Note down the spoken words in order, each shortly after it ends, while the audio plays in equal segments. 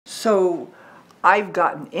So I've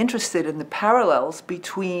gotten interested in the parallels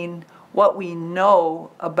between what we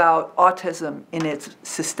know about autism in its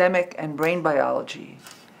systemic and brain biology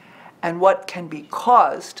and what can be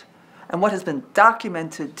caused and what has been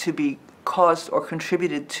documented to be caused or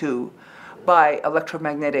contributed to by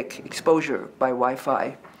electromagnetic exposure, by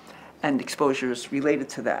Wi-Fi and exposures related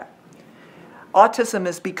to that. Autism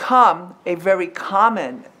has become a very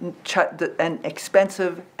common and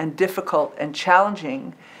expensive and difficult and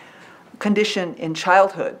challenging condition in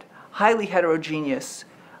childhood, highly heterogeneous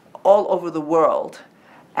all over the world.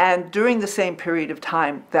 And during the same period of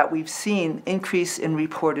time that we've seen increase in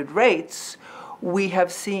reported rates, we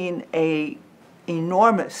have seen an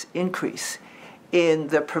enormous increase in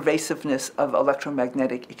the pervasiveness of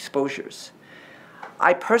electromagnetic exposures.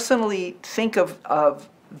 I personally think of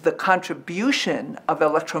the contribution of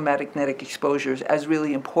electromagnetic exposures as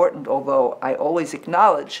really important, although I always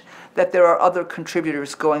acknowledge that there are other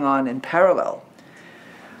contributors going on in parallel.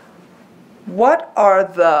 What are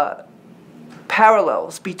the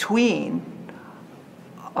parallels between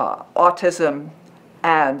autism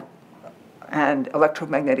and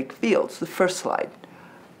electromagnetic fields? The first slide.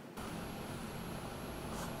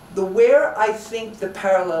 Where I think the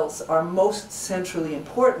parallels are most centrally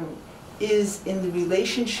important is in the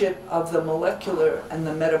relationship of the molecular and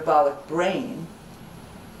the metabolic brain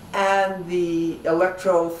and the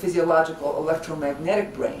electrophysiological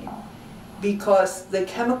electromagnetic brain, because the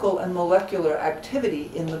chemical and molecular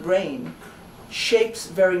activity in the brain shapes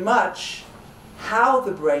very much how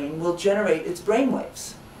the brain will generate its brain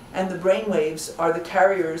waves. And the brain waves are the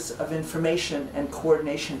carriers of information and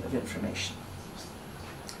coordination of information.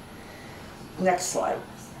 Next slide.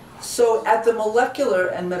 So at the molecular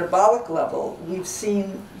and metabolic level, we've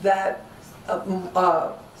seen that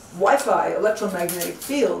Wi-Fi, electromagnetic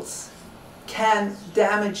fields, can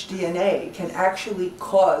damage DNA, can actually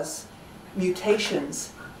cause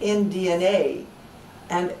mutations in DNA.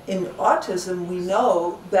 And in autism, we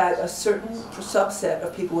know that a certain subset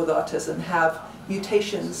of people with autism have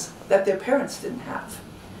mutations that their parents didn't have.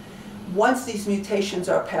 Once these mutations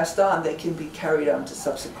are passed on, they can be carried on to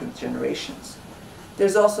subsequent generations.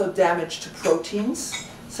 There's also damage to proteins,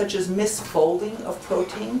 such as misfolding of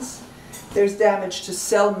proteins. There's damage to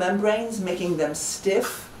cell membranes, making them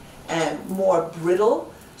stiff and more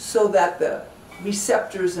brittle, so that the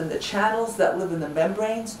receptors and the channels that live in the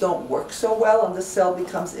membranes don't work so well and the cell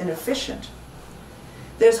becomes inefficient.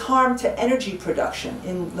 There's harm to energy production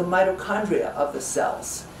in the mitochondria of the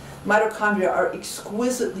cells. Mitochondria are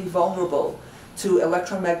exquisitely vulnerable to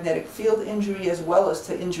electromagnetic field injury as well as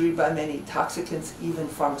to injury by many toxicants, even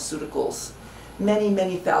pharmaceuticals,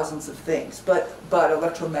 many thousands of things, but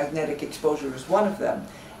electromagnetic exposure is one of them.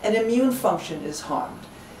 And immune function is harmed.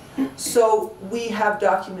 So we have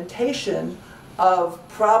documentation of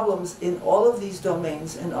problems in all of these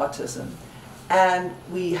domains in autism. And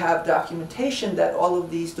we have documentation that all of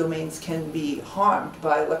these domains can be harmed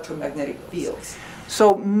by electromagnetic fields.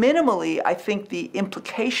 So minimally, I think the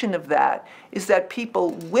implication of that is that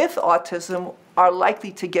people with autism are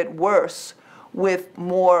likely to get worse with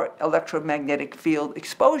more electromagnetic field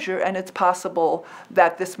exposure, and it's possible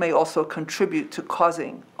that this may also contribute to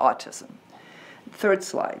causing autism. Third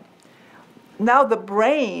slide. Now the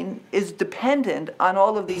brain is dependent on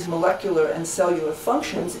all of these molecular and cellular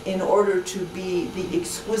functions in order to be the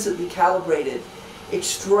exquisitely calibrated,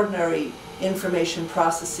 extraordinary information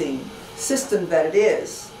processing system that it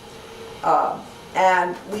is.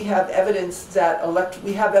 And we have evidence that in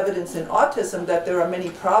autism that there are many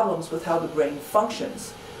problems with how the brain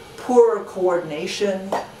functions. Poorer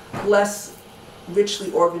coordination, less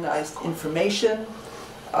richly organized information,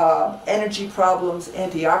 energy problems,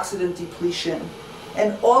 antioxidant depletion,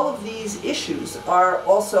 and all of these issues are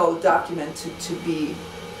also documented to be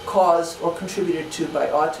caused or contributed to by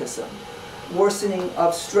autism. Worsening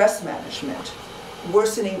of stress management,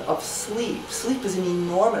 worsening of sleep. Sleep is an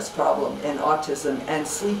enormous problem in autism, and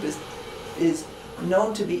sleep is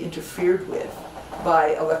known to be interfered with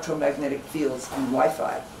by electromagnetic fields and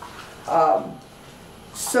Wi-Fi.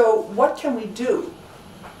 So what can we do?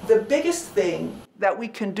 The biggest thing that we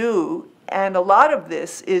can do, and a lot of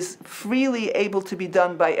this is freely able to be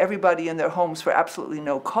done by everybody in their homes for absolutely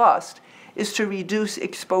no cost, is to reduce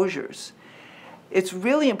exposures. It's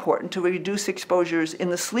really important to reduce exposures in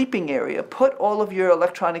the sleeping area. Put all of your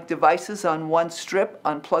electronic devices on one strip,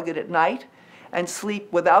 unplug it at night, and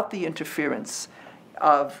sleep without the interference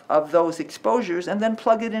of those exposures, and then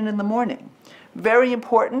plug it in the morning. Very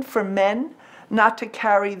important for men not to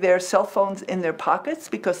carry their cell phones in their pockets,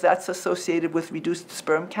 because that's associated with reduced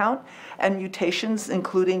sperm count and mutations,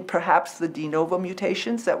 including perhaps the de novo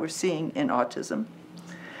mutations that we're seeing in autism.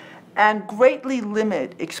 and greatly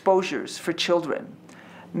limit exposures for children.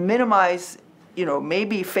 Minimize,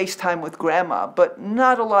 maybe FaceTime with grandma, but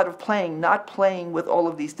not a lot of playing, not playing with all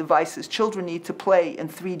of these devices. Children need to play in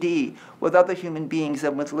 3D with other human beings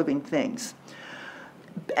and with living things.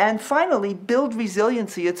 And finally, build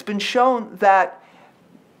resiliency. It's been shown that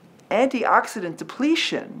antioxidant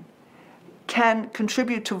depletion can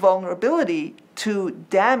contribute to vulnerability to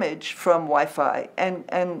damage from Wi-Fi.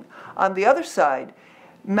 And on the other side,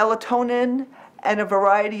 melatonin and a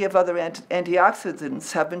variety of other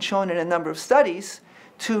antioxidants have been shown in a number of studies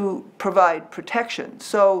to provide protection.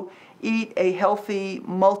 So eat a healthy,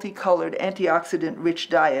 multicolored, antioxidant-rich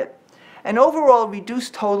diet, and overall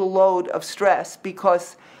reduce total load of stress,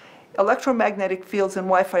 because electromagnetic fields and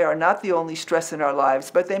Wi-Fi are not the only stress in our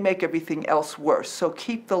lives, but they make everything else worse. So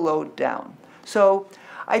keep the load down. So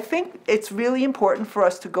I think it's really important for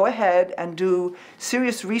us to go ahead and do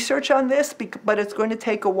serious research on this, but it's going to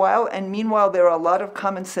take a while. And meanwhile, there are a lot of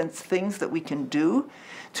common sense things that we can do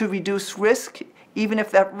to reduce risk, even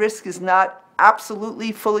if that risk is not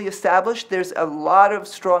absolutely fully established. There's a lot of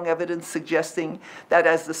strong evidence suggesting that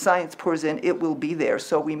as the science pours in, it will be there.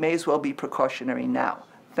 So we may as well be precautionary now.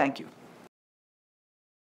 Thank you.